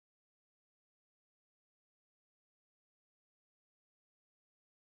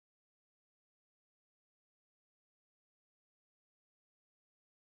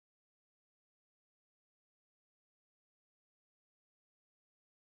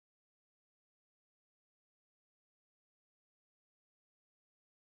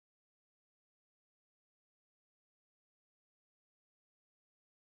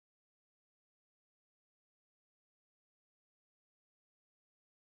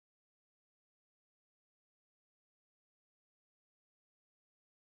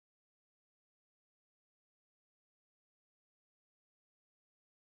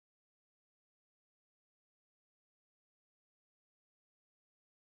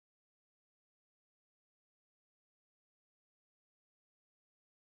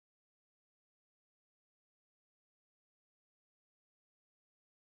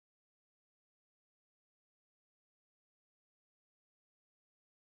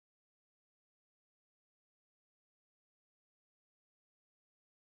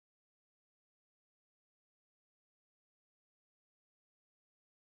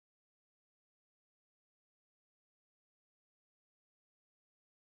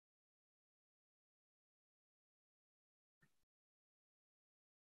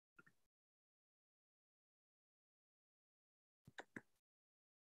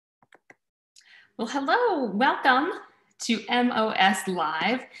Well, hello, welcome to MOS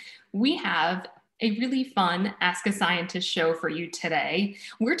Live. We have a really fun Ask a Scientist show for you today.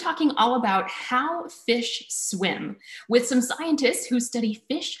 We're talking all about how fish swim with some scientists who study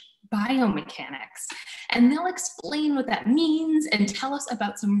fish biomechanics. And they'll explain what that means and tell us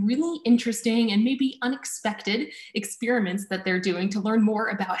about some really interesting and maybe unexpected experiments that they're doing to learn more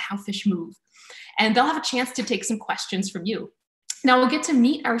about how fish move. And they'll have a chance to take some questions from you. Now we'll get to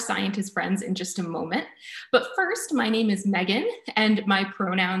meet our scientist friends in just a moment. But first, my name is Megan and my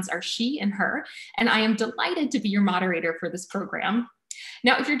pronouns are she and her, and I am delighted to be your moderator for this program.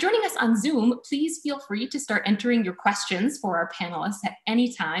 Now, if you're joining us on Zoom, please feel free to start entering your questions for our panelists at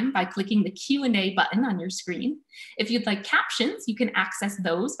any time by clicking the Q&A button on your screen. If you'd like captions, you can access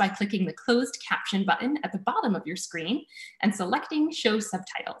those by clicking the closed caption button at the bottom of your screen and selecting Show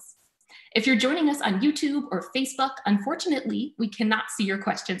Subtitles. If you're joining us on YouTube or Facebook, unfortunately, we cannot see your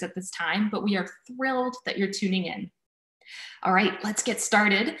questions at this time, but we are thrilled that you're tuning in. All right, let's get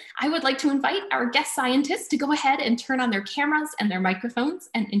started. I would like to invite our guest scientists to go ahead and turn on their cameras and their microphones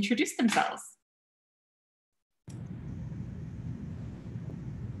and introduce themselves.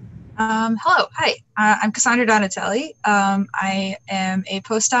 Hello, hi, I'm Cassandra Donatelli. I am a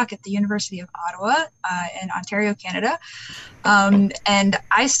postdoc at the University of Ottawa in Ontario, Canada. And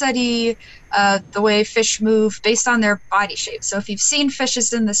I study the way fish move based on their body shape. So if you've seen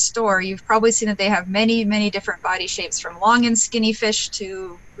fishes in the store, you've probably seen that they have many, many different body shapes, from long and skinny fish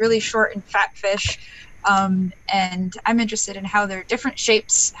to really short and fat fish. And I'm interested in how their different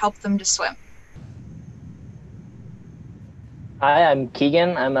shapes help them to swim. Hi, I'm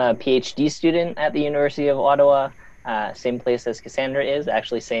Keegan. I'm a PhD student at the University of Ottawa, same place as Cassandra is,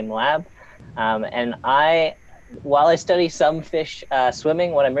 actually same lab. And while I study some fish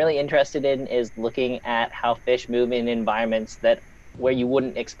swimming, what I'm really interested in is looking at how fish move in environments where you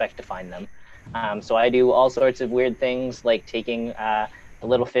wouldn't expect to find them. So I do all sorts of weird things, like taking a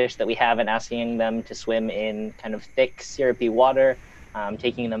little fish that we have and asking them to swim in kind of thick, syrupy water,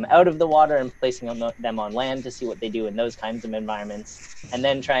 taking them out of the water and placing them on land to see what they do in those kinds of environments, and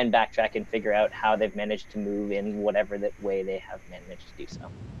then try and backtrack and figure out how they've managed to move in whatever way they have managed to do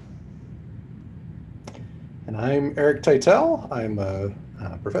so. And I'm Eric Teitel. I'm a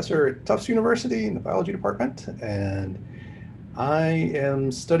professor at Tufts University in the biology department, and I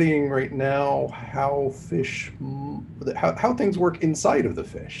am studying right now how things work inside of the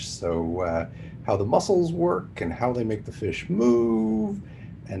fish. So how the muscles work and how they make the fish move,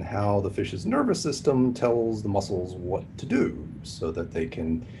 and how the fish's nervous system tells the muscles what to do so that they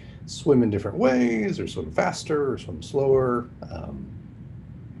can swim in different ways, or swim faster or swim slower.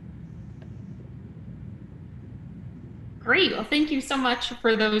 Great. Well, thank you so much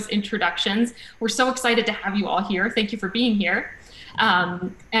for those introductions. We're so excited to have you all here. Thank you for being here.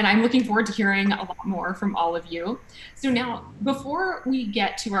 And I'm looking forward to hearing a lot more from all of you. So now, before we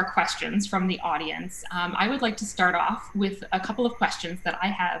get to our questions from the audience, I would like to start off with a couple of questions that I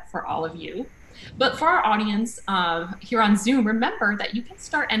have for all of you. But for our audience here on Zoom, remember that you can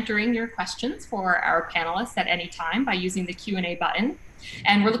start entering your questions for our panelists at any time by using the Q&A button.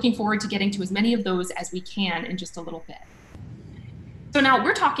 And we're looking forward to getting to as many of those as we can in just a little bit. So now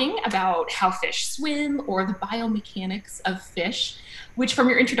we're talking about how fish swim, or the biomechanics of fish, which from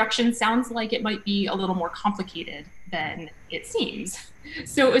your introduction sounds like it might be a little more complicated than it seems.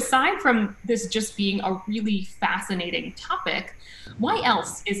 So aside from this just being a really fascinating topic, why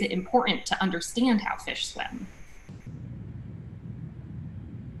else is it important to understand how fish swim?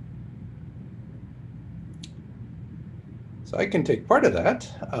 So I can take part of that.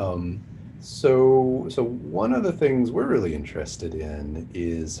 So one of the things we're really interested in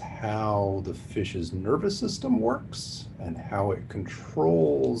is how the fish's nervous system works and how it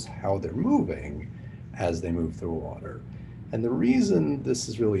controls how they're moving as they move through water. And the reason this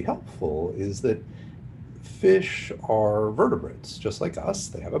is really helpful is that fish are vertebrates, just like us.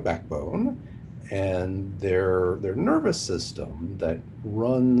 They have a backbone, and their nervous system that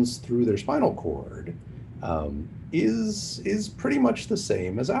runs through their spinal cord is pretty much the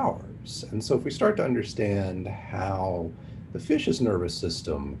same as ours. And so if we start to understand how the fish's nervous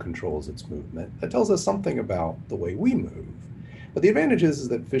system controls its movement, that tells us something about the way we move. But the advantage is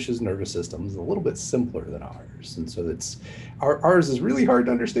that fish's nervous system is a little bit simpler than ours. And so ours is really hard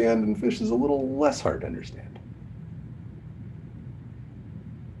to understand, and fish is a little less hard to understand.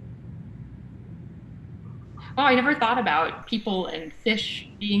 Oh, I never thought about people and fish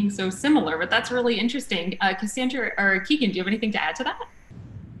being so similar, but that's really interesting. Cassandra or Keegan, do you have anything to add to that?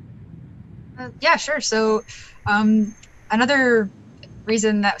 Yeah, sure. So another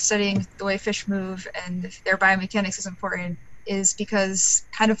reason that studying the way fish move and their biomechanics is important is because,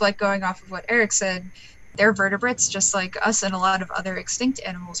 kind of like going off of what Eric said, they're vertebrates just like us, and a lot of other extinct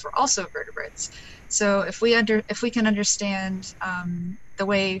animals were also vertebrates. So if we can understand the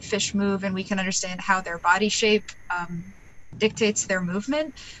way fish move, and we can understand how their body shape dictates their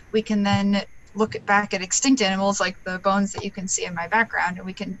movement, we can then look back at extinct animals like the bones that you can see in my background, and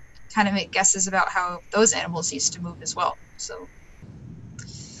we can kind of make guesses about how those animals used to move as well. So,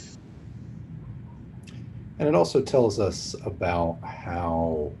 and it also tells us about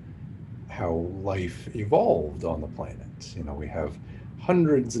how life evolved on the planet. You know, we have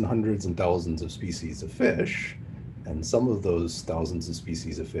hundreds and hundreds and thousands of species of fish, and some of those thousands of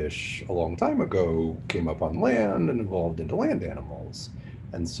species of fish a long time ago came up on land and evolved into land animals.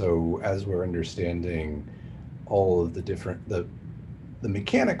 And so as we're understanding all of the different, the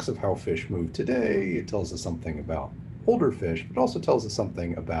mechanics of how fish move today, it tells us something about older fish, but also tells us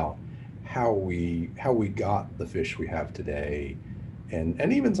something about how we got the fish we have today,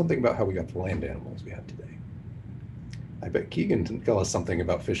 and even something about how we got the land animals we have today. I bet Keegan can tell us something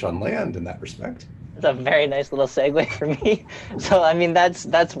about fish on land in that respect. It's a very nice little segue for me. So, I mean,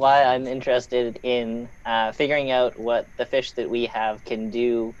 that's why I'm interested in figuring out what the fish that we have can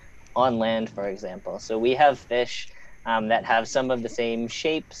do on land, for example. So we have fish that have some of the same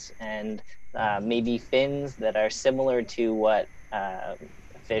shapes and maybe fins that are similar to what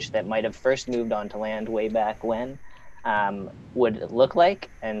fish that might have first moved onto land way back when would look like.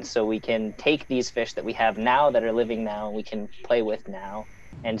 And so we can take these fish that we have now that are living now, and we can play with now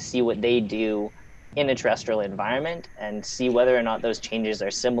and see what they do in a terrestrial environment, and see whether or not those changes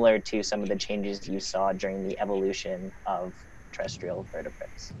are similar to some of the changes you saw during the evolution of terrestrial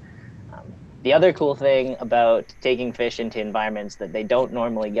vertebrates. The other cool thing about taking fish into environments that they don't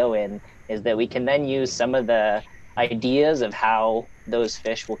normally go in is that we can then use some of the ideas of how those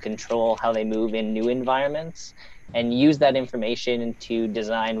fish will control how they move in new environments, and use that information to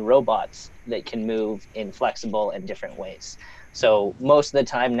design robots that can move in flexible and different ways. So most of the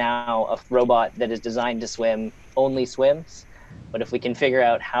time now, a robot that is designed to swim only swims. But if we can figure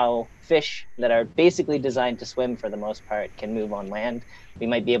out how fish that are basically designed to swim for the most part can move on land, we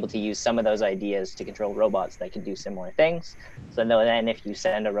might be able to use some of those ideas to control robots that can do similar things. So then if you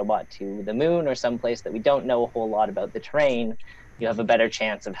send a robot to the moon or someplace that we don't know a whole lot about the terrain, you have a better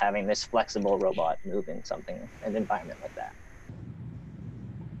chance of having this flexible robot move in an environment like that.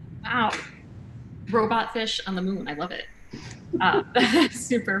 Wow. Robot fish on the moon. I love it.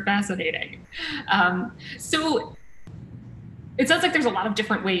 Super fascinating. So it sounds like there's a lot of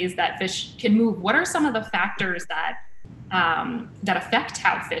different ways that fish can move. What are some of the factors that affect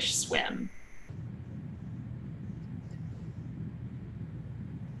how fish swim?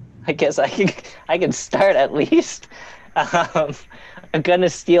 I guess I can start at least. I'm going to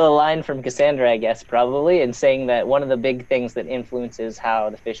steal a line from Cassandra, I guess, probably, in saying that one of the big things that influences how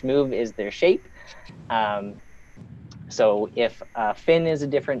the fish move is their shape. So if a fin is a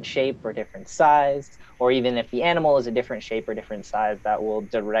different shape or different size, or even if the animal is a different shape or different size, that will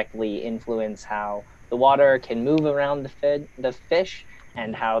directly influence how the water can move around the fish,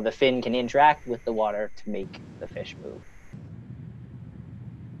 and how the fin can interact with the water to make the fish move.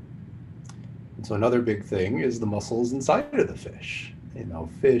 So another big thing is the muscles inside of the fish. You know,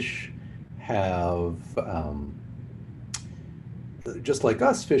 fish have, just like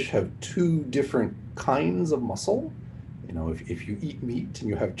us, fish have two different kinds of muscle. You know, if you eat meat and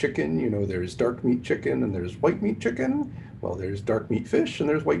you have chicken, you know, there's dark meat chicken and there's white meat chicken. Well, there's dark meat fish and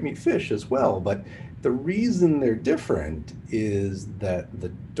there's white meat fish as well. But the reason they're different is that the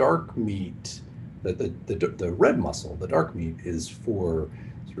dark meat, the red muscle, the dark meat, is for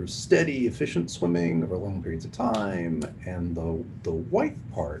sort of steady, efficient swimming over long periods of time, and the white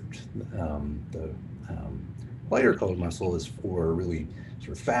part, the lighter colored muscle, is for really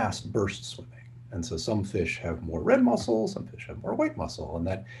sort of fast burst swimming. And so some fish have more red muscle, some fish have more white muscle, and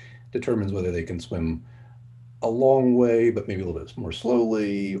that determines whether they can swim a long way, but maybe a little bit more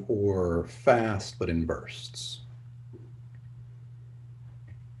slowly, or fast, but in bursts.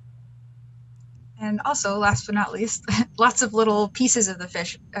 and also, last but not least, lots of little pieces of the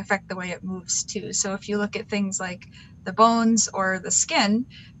fish affect the way it moves too. So if you look at things like the bones or the skin,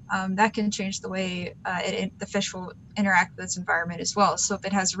 that can change the way the fish will interact with its environment as well. So if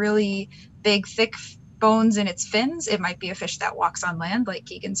it has really big, thick bones in its fins, it might be a fish that walks on land, like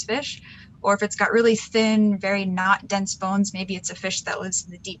Keegan's fish. Or if it's got really thin, very not dense bones, maybe it's a fish that lives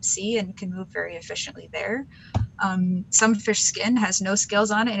in the deep sea and can move very efficiently there. Some fish skin has no scales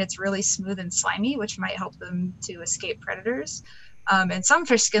on it and it's really smooth and slimy, which might help them to escape predators. And some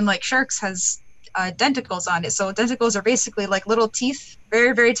fish skin, like sharks, has denticles on it. So denticles are basically like little teeth,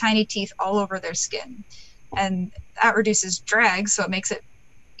 very, very tiny teeth all over their skin. and that reduces drag, so it makes it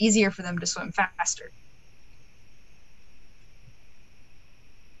easier for them to swim faster.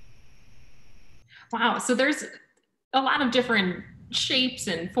 Wow, so there's a lot of different shapes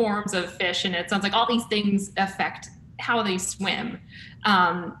and forms of fish, and it sounds like all these things affect how they swim.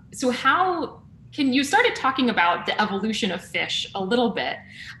 So how can you started talking about the evolution of fish a little bit?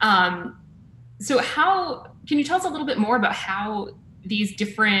 So how can you tell us a little bit more about how these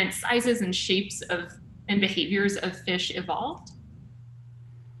different sizes and shapes of and behaviors of fish evolved?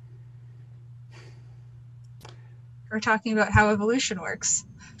 We're talking about how evolution works.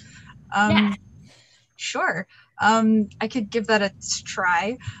 Yeah. Sure. I could give that a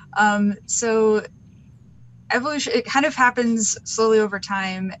try. So evolution, it kind of happens slowly over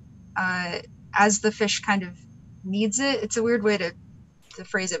time as the fish kind of needs it. It's a weird way to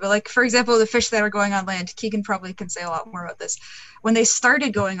phrase it, but like, for example, the fish that are going on land, Keegan probably can say a lot more about this. When they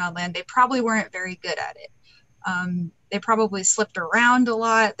started going on land, they probably weren't very good at it. They probably slipped around a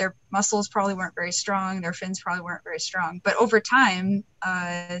lot. Their muscles probably weren't very strong. Their fins probably weren't very strong. But over time,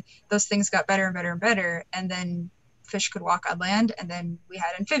 those things got better and better and better. And then fish could walk on land. And then we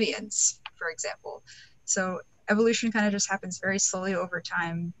had amphibians, for example. So evolution kind of just happens very slowly over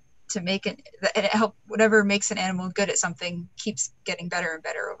time to make it help. Whatever makes an animal good at something keeps getting better and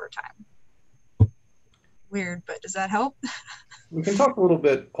better over time. Weird, but does that help? We can talk a little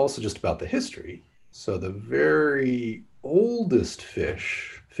bit also just about the history. So the very oldest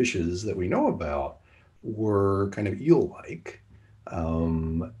fishes that we know about were kind of eel-like,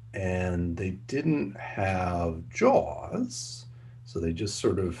 and they didn't have jaws, so they just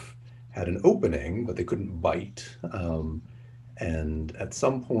sort of had an opening, but they couldn't bite. And at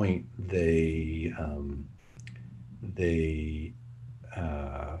some point, the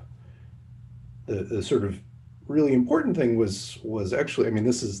sort of really important thing was actually, I mean,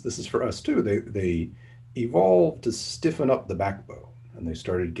 this is for us too. They evolved to stiffen up the backbone, and they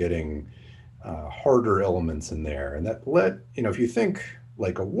started getting harder elements in there, and that let, if you think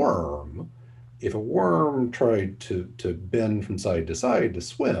like a worm, if a worm tried to bend from side to side to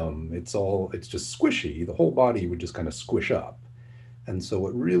swim, it's just squishy. The whole body would just kind of squish up. And so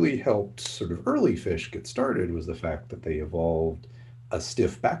what really helped sort of early fish get started was the fact that they evolved a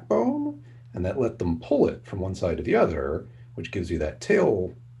stiff backbone, and that let them pull it from one side to the other, which gives you that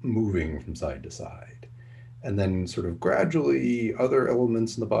tail moving from side to side. And then sort of gradually other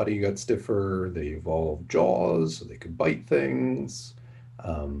elements in the body got stiffer. They evolved jaws so they could bite things.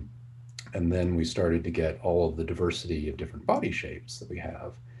 And then we started to get all of the diversity of different body shapes that we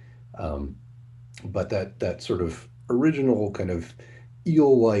have. But that sort of original kind of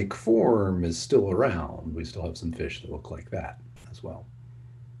eel-like form is still around. We still have some fish that look like that as well.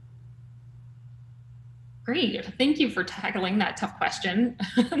 Great. Thank you for tackling that tough question.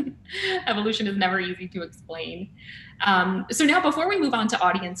 Evolution is never easy to explain. So now, before we move on to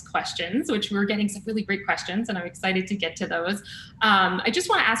audience questions, which we're getting some really great questions, and I'm excited to get to those, I just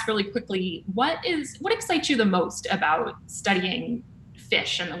want to ask really quickly, what excites you the most about studying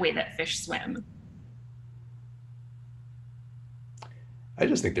fish and the way that fish swim? I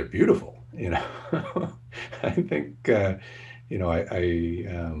just think they're beautiful. I think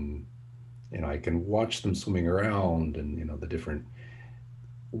I can watch them swimming around, and the different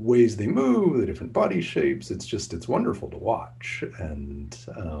ways they move, the different body shapes. It's wonderful to watch. And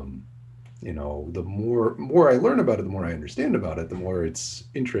the more I learn about it, the more I understand about it, the more it's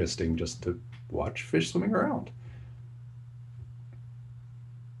interesting just to watch fish swimming around.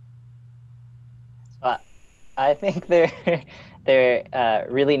 I think they're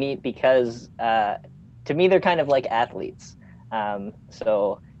really neat because to me they're kind of like athletes.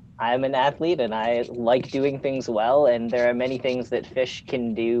 So I'm an athlete and I like doing things well, and there are many things that fish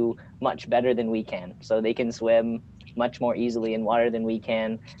can do much better than we can. So they can swim much more easily in water than we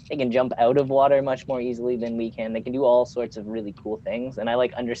can. They can jump out of water much more easily than we can. They can do all sorts of really cool things, and I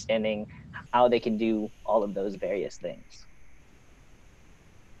like understanding how they can do all of those various things.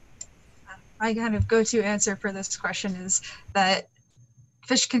 My kind of go-to answer for this question is that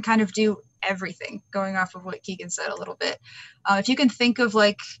fish can kind of do everything, going off of what Keegan said a little bit. If you can think of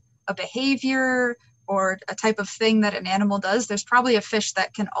like a behavior or a type of thing that an animal does, there's probably a fish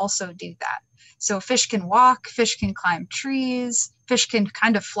that can also do that. So fish can walk, fish can climb trees, fish can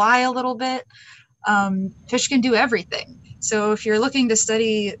kind of fly a little bit. Fish can do everything. So if you're looking to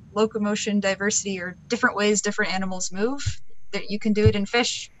study locomotion diversity or different ways different animals move, that you can do it in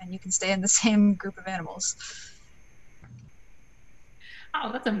fish and you can stay in the same group of animals.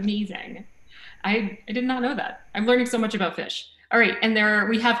 Oh, that's amazing. I did not know that. I'm learning so much about fish. All right, and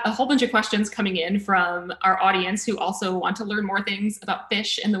we have a whole bunch of questions coming in from our audience who also want to learn more things about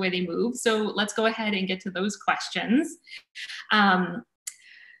fish and the way they move. So let's go ahead and get to those questions.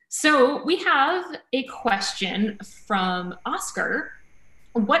 So we have a question from Oscar.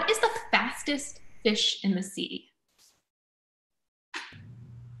 What is the fastest fish in the sea?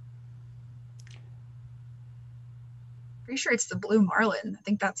 Pretty sure it's the blue marlin. I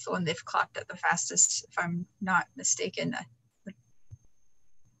think that's the one they've clocked at the fastest, if I'm not mistaken.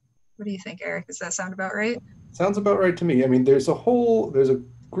 What do you think, Eric? Does that sound about right? Sounds about right to me. I mean, there's a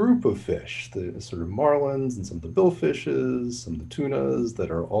group of fish, the sort of marlins and some of the billfishes, some of the tunas that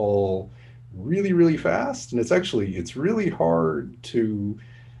are all really, really fast. And it's really hard to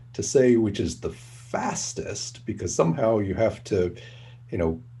say which is the fastest, because somehow you have to,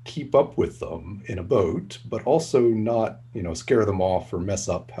 keep up with them in a boat, but also not, scare them off or mess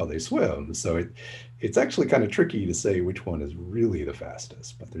up how they swim. So it's actually kind of tricky to say which one is really the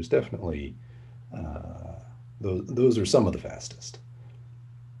fastest, but there's definitely, those are some of the fastest.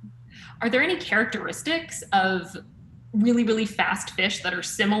 Are there any characteristics of really, really fast fish that are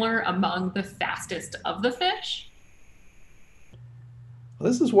similar among the fastest of the fish?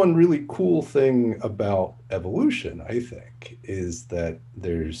 This is one really cool thing about evolution, I think, is that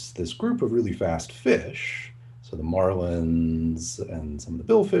there's this group of really fast fish, so the marlins and some of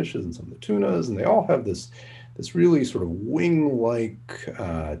the billfishes and some of the tunas, and they all have this really sort of wing-like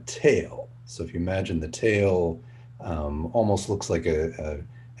tail. So if you imagine the tail almost looks like an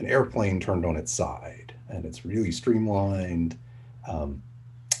airplane turned on its side, and it's really streamlined, and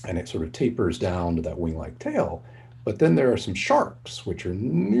it sort of tapers down to that wing-like tail. But then there are some sharks, which are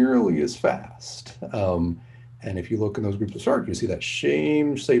nearly as fast. And if you look in those groups of sharks, you see that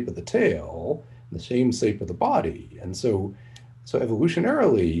same shape of the tail, the same shape of the body. And so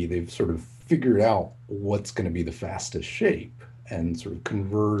evolutionarily, they've sort of figured out what's going to be the fastest shape and sort of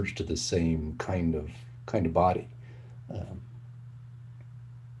converge to the same kind of body.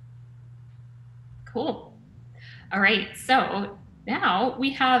 Cool. All right, so now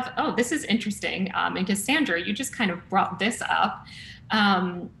we have, this is interesting. And Cassandra, you just kind of brought this up.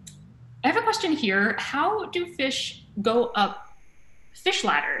 I have a question here. How do fish go up fish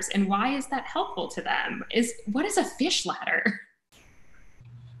ladders, and why is that helpful to them? What is a fish ladder?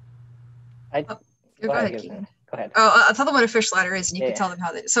 Go ahead. Go ahead. Oh, I'll tell them what a fish ladder is, and you can tell them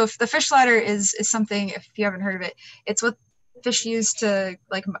how they. So if the fish ladder is something, if you haven't heard of it, it's what fish use to,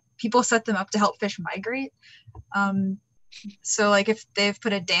 like, people set them up to help fish migrate. So like if they've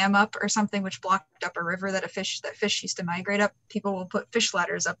put a dam up or something which blocked up a river that fish used to migrate up, people will put fish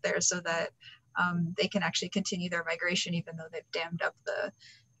ladders up there so that they can actually continue their migration even though they've dammed up the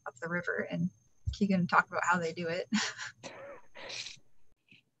river. And Keegan talk about how they do it.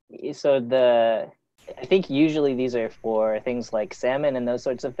 So I think usually these are for things like salmon and those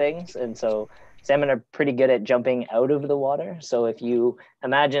sorts of things. And so salmon are pretty good at jumping out of the water. So if you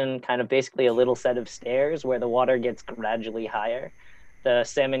imagine kind of basically a little set of stairs where the water gets gradually higher, the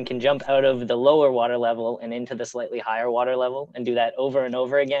salmon can jump out of the lower water level and into the slightly higher water level and do that over and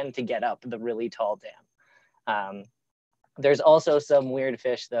over again to get up the really tall dam. There's also some weird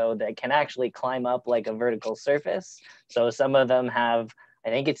fish, though, that can actually climb up like a vertical surface. So some of them have, I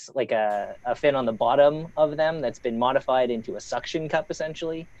think it's like a fin on the bottom of them that's been modified into a suction cup,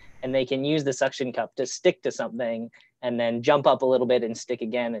 essentially. And they can use the suction cup to stick to something and then jump up a little bit and stick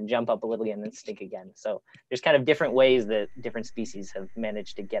again and jump up a little again and stick again. So there's kind of different ways that different species have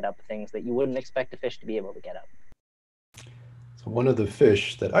managed to get up things that you wouldn't expect a fish to be able to get up. So one of the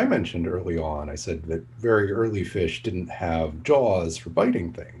fish that I mentioned early on, I said that very early fish didn't have jaws for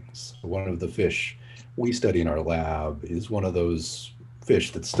biting things. So one of the fish we study in our lab is one of those fish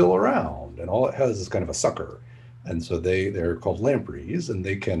that's still around, and all it has is kind of a sucker. And so they're called lampreys, and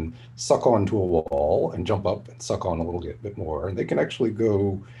they can suck onto a wall and jump up and suck on a little bit more. And they can actually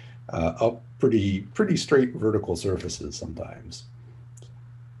go up pretty straight vertical surfaces sometimes.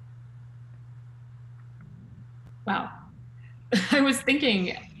 Wow. I was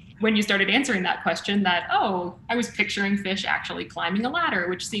thinking when you started answering that question that, I was picturing fish actually climbing a ladder,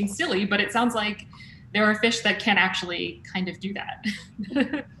 which seems silly, but it sounds like there are fish that can actually kind of do that.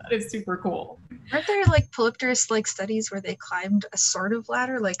 That is super cool. Aren't there like polypterus-like studies where they climbed a sort of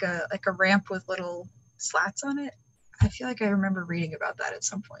ladder, like a ramp with little slats on it? I feel like I remember reading about that at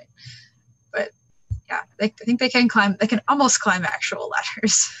some point. But yeah, I think they can climb. They can almost climb actual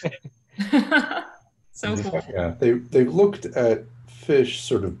ladders. So cool. Yeah, they've looked at fish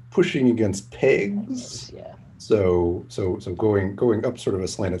sort of pushing against pegs. Yeah. So going up sort of a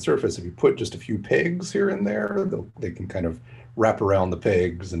slanted surface, if you put just a few pegs here and there, they can kind of wrap around the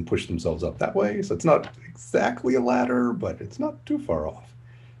pegs and push themselves up that way. So it's not exactly a ladder, but it's not too far off.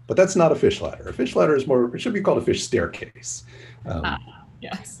 But that's not a fish ladder. A fish ladder is more, it should be called a fish staircase.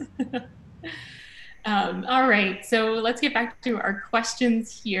 Yes. All right, so let's get back to our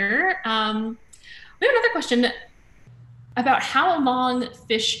questions here. We have another question about how long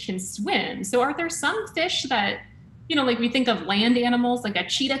fish can swim. So are there some fish that, like we think of land animals, like a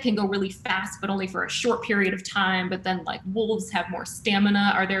cheetah can go really fast, but only for a short period of time, but then like wolves have more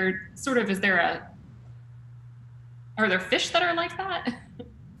stamina. Are there fish that are like that?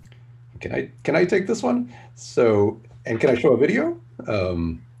 Can I take this one? So, and can I show a video?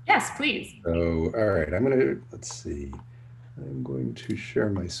 Yes, please. So, all right, let's see. I'm going to share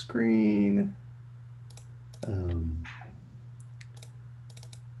my screen.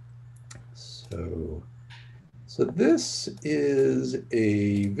 So this is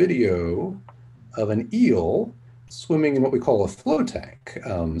a video of an eel swimming in what we call a flow tank.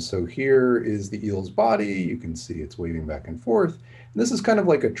 So here is the eel's body. You can see it's waving back and forth. And this is kind of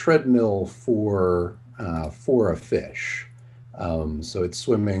like a treadmill for a fish. So it's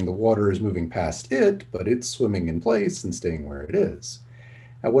swimming, the water is moving past it, but it's swimming in place and staying where it is.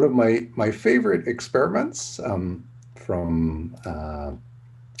 Now, one of my favorite experiments from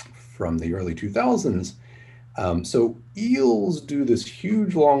the early 2000s. So eels do this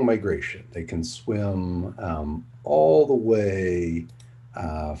huge long migration. They can swim all the way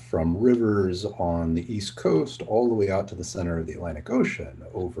from rivers on the East Coast all the way out to the center of the Atlantic Ocean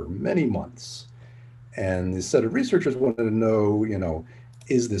over many months. And this set of researchers wanted to know,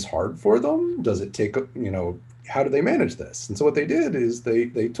 is this hard for them? Does it take, how do they manage this? And so what they did is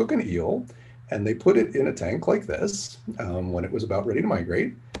they took an eel and they put it in a tank like this when it was about ready to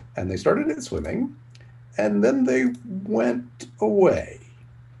migrate, and they started it swimming, and then they went away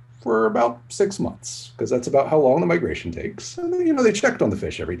for about 6 months, because that's about how long the migration takes. And then, they checked on the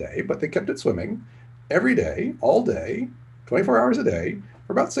fish every day, but they kept it swimming every day, all day, 24 hours a day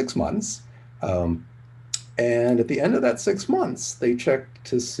for about 6 months. And at the end of that 6 months, they checked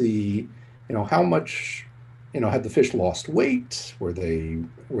to see, how much, had the fish lost weight? Were they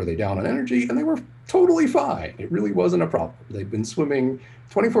down on energy? And they were totally fine. It really wasn't a problem. They'd been swimming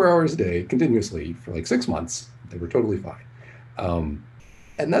 24 hours a day continuously for like 6 months. They were totally fine.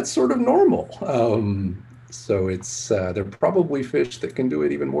 And that's sort of normal. So they're probably fish that can do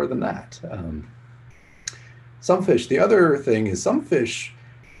it even more than that. The other thing is some fish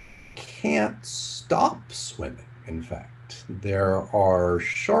can't stop swimming, in fact. There are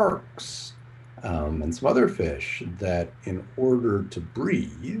sharks and some other fish that in order to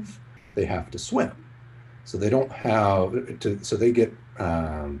breathe, they have to swim. So they don't have to, so they get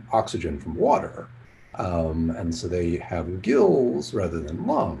oxygen from water. And so they have gills rather than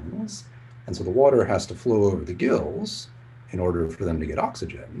lungs. And so the water has to flow over the gills in order for them to get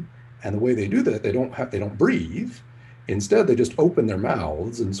oxygen. And the way they do that, they don't breathe. Instead, they just open their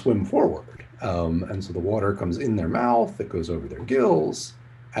mouths and swim forward. And so the water comes in their mouth, it goes over their gills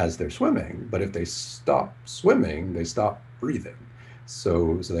as they're swimming. But if they stop swimming, they stop breathing.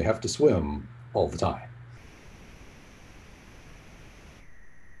 So they have to swim all the time.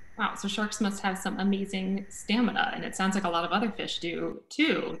 Wow, so sharks must have some amazing stamina, and it sounds like a lot of other fish do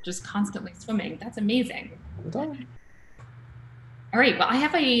too, just constantly swimming. That's amazing. All right, well, I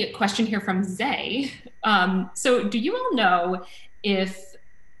have a question here from Zay. So do you all know if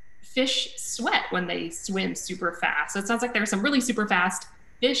fish sweat when they swim super fast? So it sounds like there are some really super fast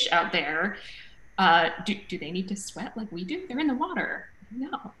fish out there. Do they need to sweat like we do? They're in the water.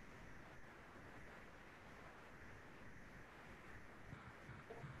 No.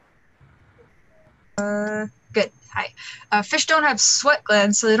 Good. Hi. Fish don't have sweat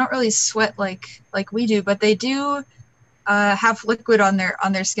glands, so they don't really sweat like we do, but they do have liquid on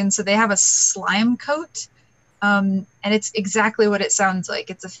their skin, so they have a slime coat, and it's exactly what it sounds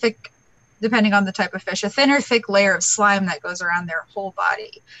like. It's a thick, depending on the type of fish, a thinner, thick layer of slime that goes around their whole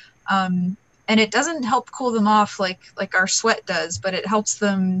body, and it doesn't help cool them off like our sweat does, but it helps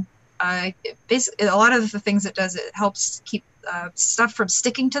them. Basically, a lot of the things it does, it helps keep stuff from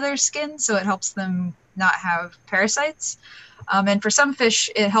sticking to their skin, so it helps them not have parasites. And for some fish,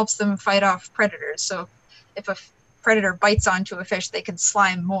 it helps them fight off predators. So if a predator bites onto a fish, they can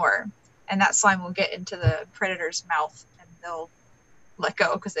slime more, and that slime will get into the predator's mouth, and they'll let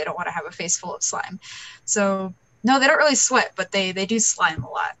go because they don't want to have a face full of slime. So no, they don't really sweat, but they do slime a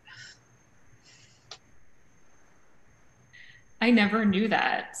lot. I never knew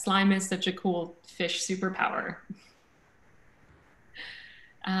that. Slime is such a cool fish superpower.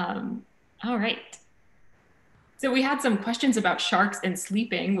 All right. So we had some questions about sharks and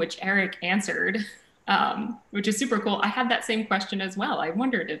sleeping, which Eric answered. which is super cool. I had that same question as well. I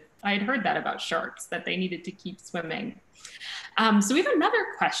wondered if I had heard that about sharks, that they needed to keep swimming. So we have another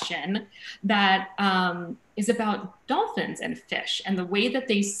question that is about dolphins and fish and the way that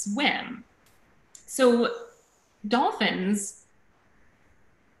they swim. So dolphins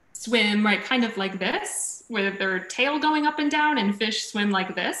swim right kind of like this, with their tail going up and down, and fish swim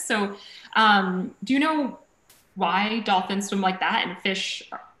like this. So do you know why dolphins swim like that and fish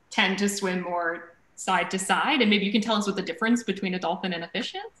tend to swim more side to side? And maybe you can tell us what the difference between a dolphin and a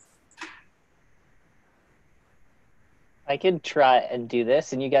fish is? I could try and do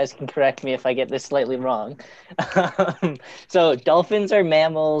this, and you guys can correct me if I get this slightly wrong. So dolphins are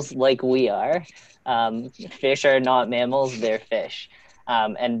mammals like we are. Fish are not mammals, they're fish.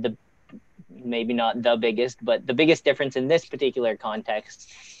 And maybe not the biggest, but the biggest difference in this particular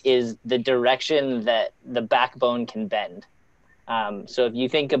context is the direction that the backbone can bend. So if you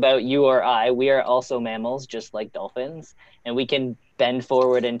think about you or I, we are also mammals, just like dolphins, and we can bend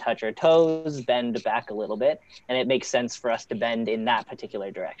forward and touch our toes, bend back a little bit, and it makes sense for us to bend in that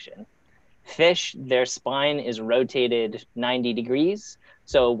particular direction. Fish, their spine is rotated 90 degrees.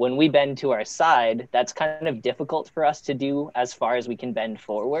 So when we bend to our side, that's kind of difficult for us to do as far as we can bend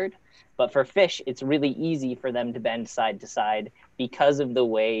forward. But for fish, it's really easy for them to bend side to side because of the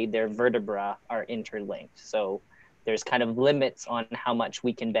way their vertebrae are interlinked. So there's kind of limits on how much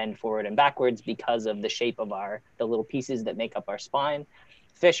we can bend forward and backwards because of the shape of the little pieces that make up our spine.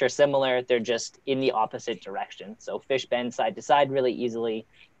 Fish are similar, they're just in the opposite direction. So fish bend side to side really easily,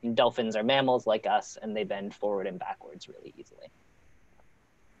 and dolphins are mammals like us, and they bend forward and backwards really easily.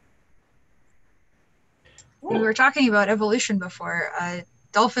 We were talking about evolution before.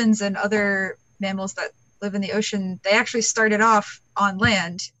 Dolphins and other mammals that live in the ocean, they actually started off on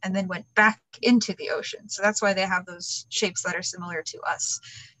land and then went back into the ocean. So that's why they have those shapes that are similar to us.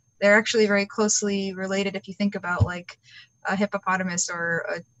 They're actually very closely related if you think about like a hippopotamus or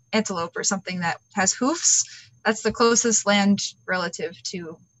an antelope or something that has hoofs. That's the closest land relative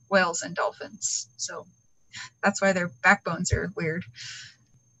to whales and dolphins. So that's why their backbones are weird.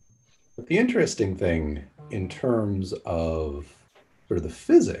 But the interesting thing in terms of sort of the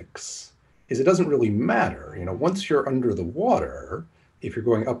physics is it doesn't really matter. You know, once you're under the water, if you're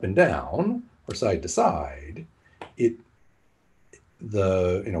going up and down or side to side,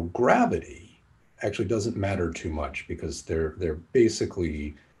 gravity actually doesn't matter too much because they're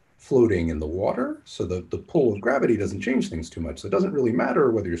basically floating in the water. So the pull of gravity doesn't change things too much. So it doesn't really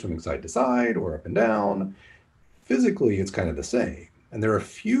matter whether you're swimming side to side or up and down. Physically, it's kind of the same. And there are a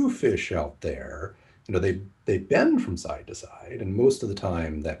few fish out there, you know, they bend from side to side, and most of the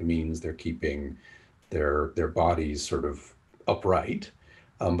time that means they're keeping their bodies sort of upright.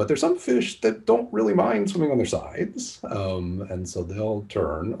 But there's some fish that don't really mind swimming on their sides, and so they'll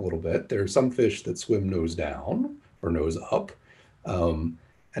turn a little bit. There's some fish that swim nose down or nose up. And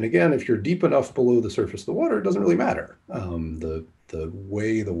again, if you're deep enough below the surface of the water, it doesn't really matter. The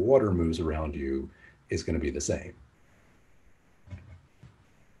way the water moves around you is going to be the same.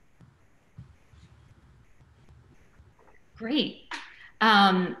 Great.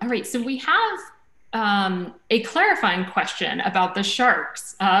 All right, so we have a clarifying question about the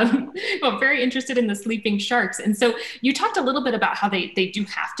sharks. I'm very interested in the sleeping sharks. And so you talked a little bit about how they do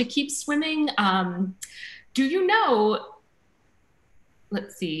have to keep swimming. Do you know,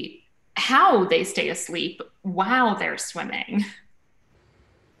 let's see, how they stay asleep while they're swimming?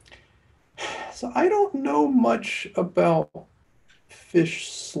 So I don't know much about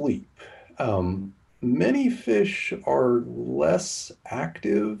fish sleep. Many fish are less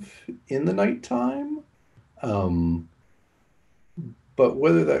active in the nighttime, but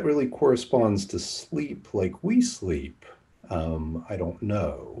whether that really corresponds to sleep like we sleep, I don't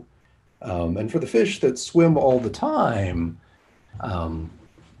know. And for the fish that swim all the time,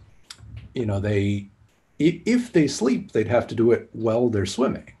 you know, if they sleep, they'd have to do it while they're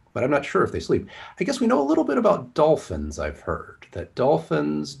swimming, but I'm not sure if they sleep. I guess we know a little bit about dolphins. I've heard that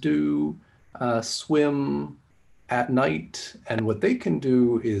dolphins do swim at night, and what they can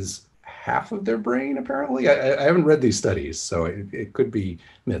do is half of their brain, apparently. I haven't read these studies, so it could be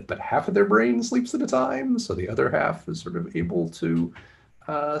myth, but half of their brain sleeps at a time, so the other half is sort of able to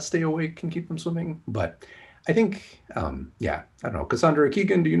stay awake and keep them swimming. But I think, yeah, I don't know. Cassandra,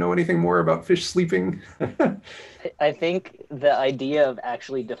 Keegan, do you know anything more about fish sleeping? I think the idea of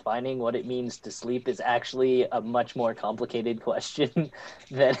actually defining what it means to sleep is actually a much more complicated question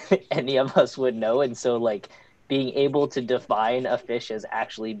than any of us would know. And so, like, being able to define a fish as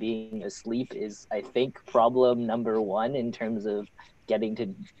actually being asleep is, I think, problem number one in terms of getting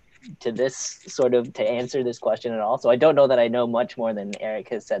to this sort of, to answer this question at all. So I don't know that I know much more than Eric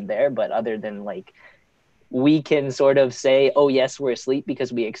has said there, but other than like we can sort of say, oh yes, we're asleep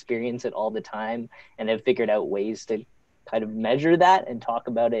because we experience it all the time and have figured out ways to kind of measure that and talk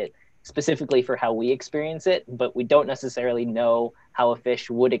about it specifically for how we experience it, but we don't necessarily know how a fish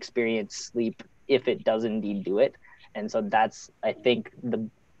would experience sleep if it does indeed do it. And so that's, I think, the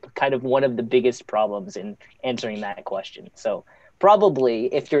kind of one of the biggest problems in answering that question. So probably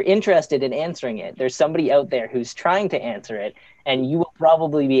if you're interested in answering it, there's somebody out there who's trying to answer it, and you will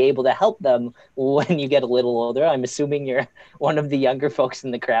probably be able to help them when you get a little older. I'm assuming you're one of the younger folks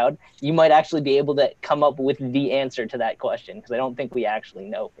in the crowd. You might actually be able to come up with the answer to that question, because I don't think we actually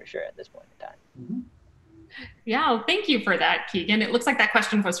know for sure at this point in time. Mm-hmm. Yeah, well, thank you for that, Keegan. It looks like that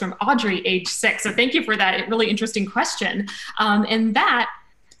question was from Audrey, age 6. So thank you for that really interesting question. And that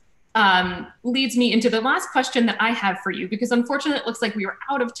leads me into the last question that I have for you, because unfortunately it looks like we are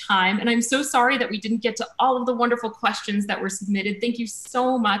out of time, and I'm so sorry that we didn't get to all of the wonderful questions that were submitted. Thank you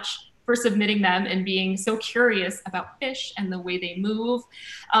so much for submitting them and being so curious about fish and the way they move.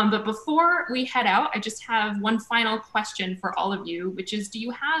 But before we head out, I just have one final question for all of you, which is, do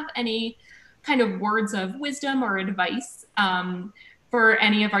you have any kind of words of wisdom or advice for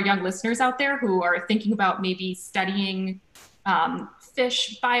any of our young listeners out there who are thinking about maybe studying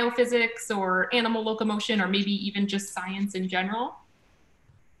fish biophysics or animal locomotion, or maybe even just science in general?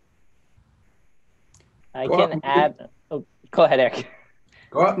 I can add, oh, go ahead, Eric.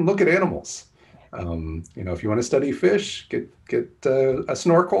 Go out and look at animals. If you want to study fish, get a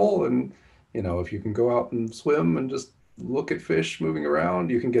snorkel, and if you can go out and swim and just look at fish moving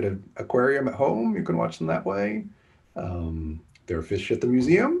around. You can get an aquarium at home. You can watch them that way. There are fish at the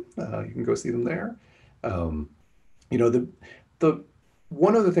museum. You can go see them there. The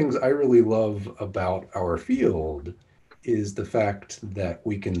one of the things I really love about our field is the fact that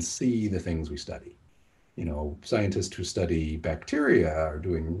we can see the things we study. Scientists who study bacteria are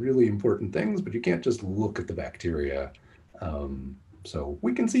doing really important things, but you can't just look at the bacteria. So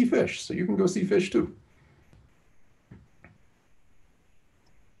we can see fish, so you can go see fish too.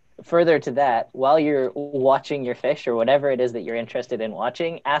 Further to that, while you're watching your fish or whatever it is that you're interested in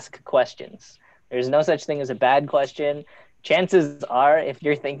watching, ask questions. There's no such thing as a bad question. Chances are, if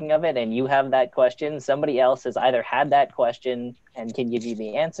you're thinking of it and you have that question, somebody else has either had that question and can give you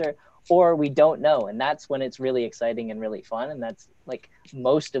the answer, or we don't know. And that's when it's really exciting and really fun. And that's like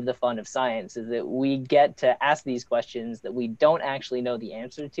most of the fun of science, is that we get to ask these questions that we don't actually know the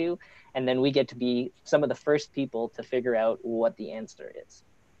answer to. And then we get to be some of the first people to figure out what the answer is.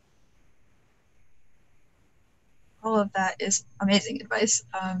 All of that is amazing advice.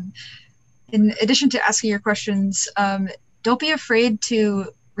 In addition to asking your questions, don't be afraid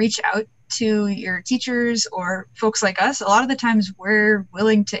to reach out to your teachers or folks like us. A lot of the times we're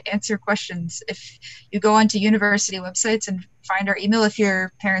willing to answer questions. If you go onto university websites and find our email, if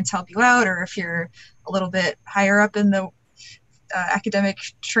your parents help you out, or if you're a little bit higher up in the academic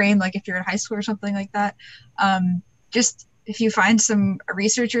train, like if you're in high school or something like that, just if you find a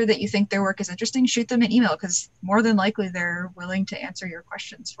researcher that you think their work is interesting, shoot them an email, because more than likely they're willing to answer your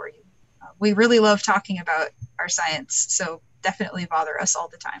questions for you. We really love talking about our science, so definitely bother us all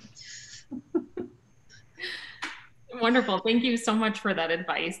the time. Wonderful. Thank you so much for that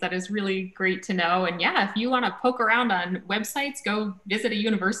advice. That is really great to know. And yeah, if you want to poke around on websites, go visit a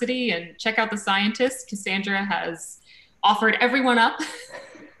university and check out the scientists. Cassandra has offered everyone up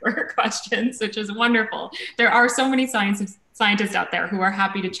for her questions, which is wonderful. There are so many scientists out there who are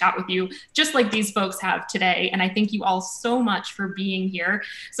happy to chat with you, just like these folks have today. And I thank you all so much for being here.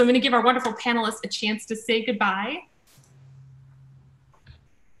 So I'm going to give our wonderful panelists a chance to say goodbye.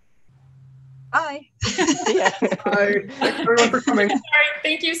 Bye. Yeah. Bye. Thanks everyone for coming. All right,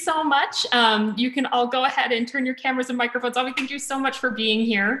 thank you so much. You can all go ahead and turn your cameras and microphones off. Thank you so much for being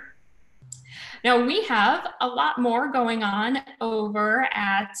here. Now we have a lot more going on over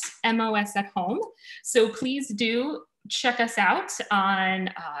at MOS at Home. So please do check us out on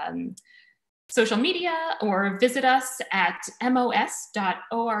social media, or visit us at mos.org/MOS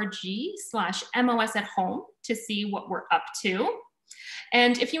at Home to see what we're up to.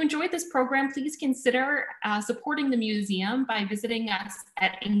 And if you enjoyed this program, please consider supporting the museum by visiting us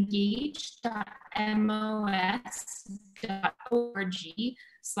at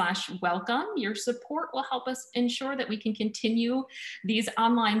engage.mos.org/welcome. Your support will help us ensure that we can continue these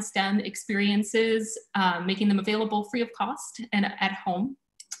online STEM experiences, making them available free of cost and at home.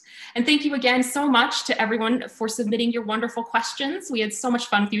 And thank you again so much to everyone for submitting your wonderful questions. We had so much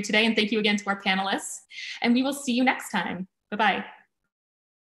fun with you today, and thank you again to our panelists. And we will see you next time. Bye-bye.